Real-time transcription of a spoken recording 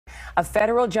A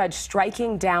federal judge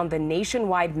striking down the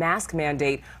nationwide mask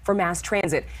mandate for mass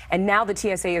transit. And now the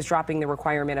TSA is dropping the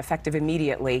requirement effective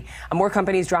immediately. More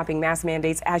companies dropping mask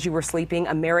mandates as you were sleeping.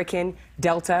 American,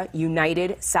 Delta,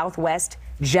 United, Southwest,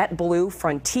 JetBlue,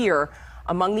 Frontier,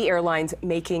 among the airlines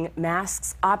making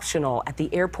masks optional at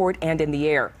the airport and in the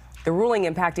air. The ruling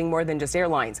impacting more than just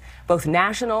airlines. Both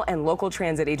national and local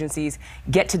transit agencies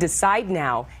get to decide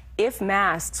now if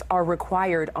masks are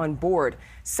required on board.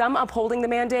 Some upholding the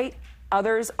mandate,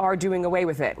 others are doing away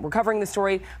with it. We're covering the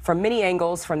story from many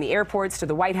angles, from the airports to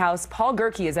the White House. Paul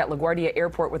Gerke is at LaGuardia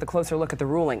Airport with a closer look at the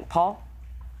ruling. Paul?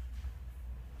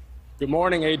 Good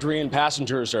morning, Adrian.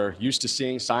 Passengers are used to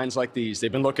seeing signs like these.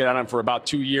 They've been looking at them for about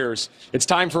 2 years. It's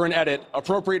time for an edit.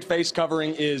 Appropriate face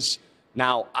covering is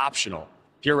now optional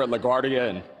here at LaGuardia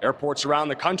and airports around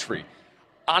the country.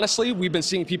 Honestly, we've been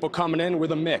seeing people coming in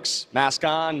with a mix. Mask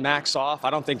on, mask off. I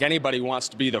don't think anybody wants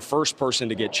to be the first person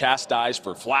to get chastised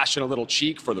for flashing a little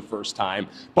cheek for the first time.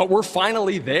 But we're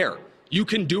finally there. You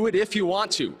can do it if you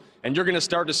want to. And you're going to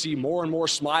start to see more and more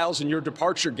smiles in your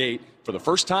departure gate for the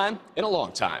first time in a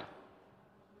long time.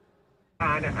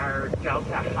 On our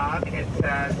Delta hub, it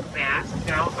says masks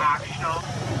now optional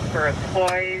for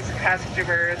employees,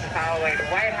 customers following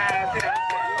White House.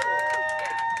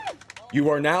 You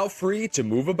are now free to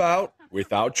move about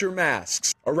without your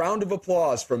masks. A round of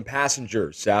applause from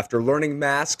passengers after learning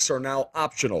masks are now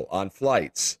optional on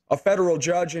flights. A federal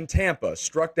judge in Tampa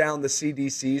struck down the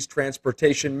CDC's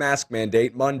transportation mask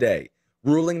mandate Monday,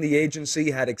 ruling the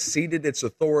agency had exceeded its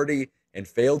authority and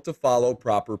failed to follow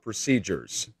proper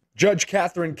procedures. Judge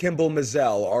Catherine Kimball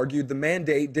Mizell argued the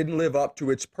mandate didn't live up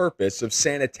to its purpose of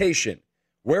sanitation.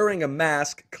 Wearing a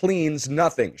mask cleans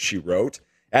nothing, she wrote.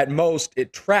 At most,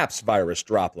 it traps virus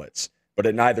droplets, but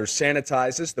it neither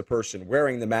sanitizes the person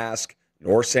wearing the mask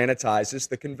nor sanitizes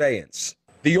the conveyance.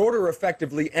 The order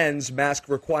effectively ends mask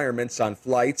requirements on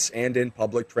flights and in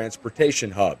public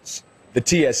transportation hubs.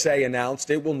 The TSA announced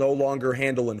it will no longer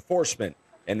handle enforcement,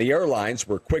 and the airlines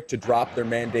were quick to drop their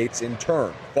mandates in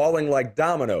turn, falling like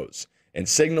dominoes and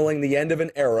signaling the end of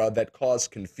an era that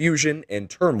caused confusion and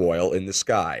turmoil in the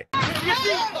sky.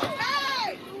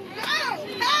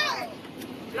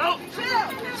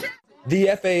 The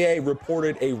FAA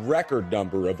reported a record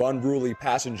number of unruly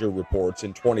passenger reports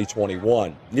in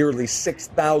 2021, nearly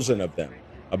 6,000 of them.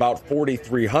 About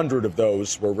 4,300 of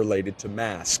those were related to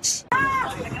masks.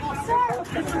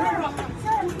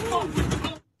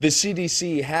 The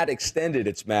CDC had extended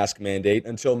its mask mandate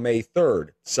until May 3rd,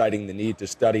 citing the need to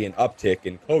study an uptick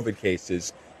in COVID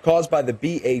cases caused by the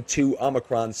BA.2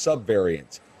 Omicron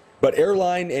subvariant. But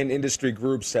airline and industry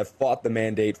groups have fought the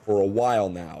mandate for a while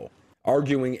now,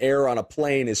 arguing air on a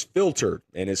plane is filtered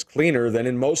and is cleaner than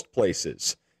in most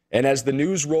places. And as the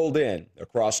news rolled in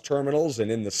across terminals and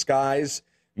in the skies,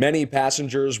 many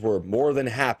passengers were more than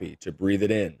happy to breathe it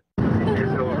in.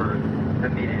 It's over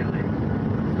immediately.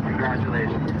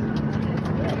 Congratulations.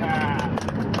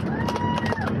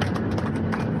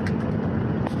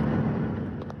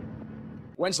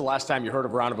 When's the last time you heard a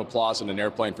round of applause in an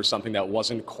airplane for something that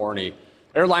wasn't corny?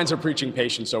 Airlines are preaching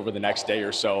patience over the next day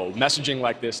or so. Messaging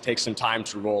like this takes some time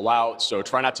to roll out, so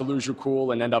try not to lose your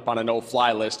cool and end up on a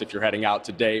no-fly list if you're heading out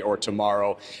today or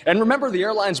tomorrow. And remember, the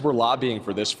airlines were lobbying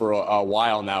for this for a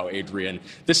while now, Adrian.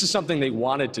 This is something they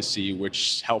wanted to see,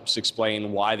 which helps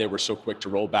explain why they were so quick to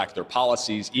roll back their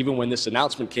policies, even when this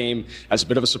announcement came as a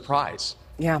bit of a surprise.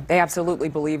 Yeah, they absolutely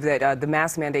believe that the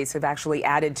mask mandates have actually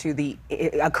added to the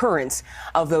occurrence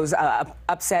of those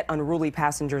upset, unruly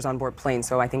passengers on board planes.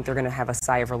 So I think they're going to have a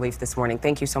sigh of relief this morning.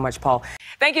 Thank you so much, Paul.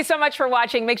 Thank you so much for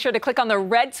watching. Make sure to click on the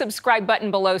red subscribe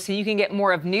button below so you can get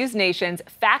more of NewsNation's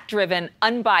fact-driven,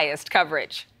 unbiased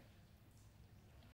coverage.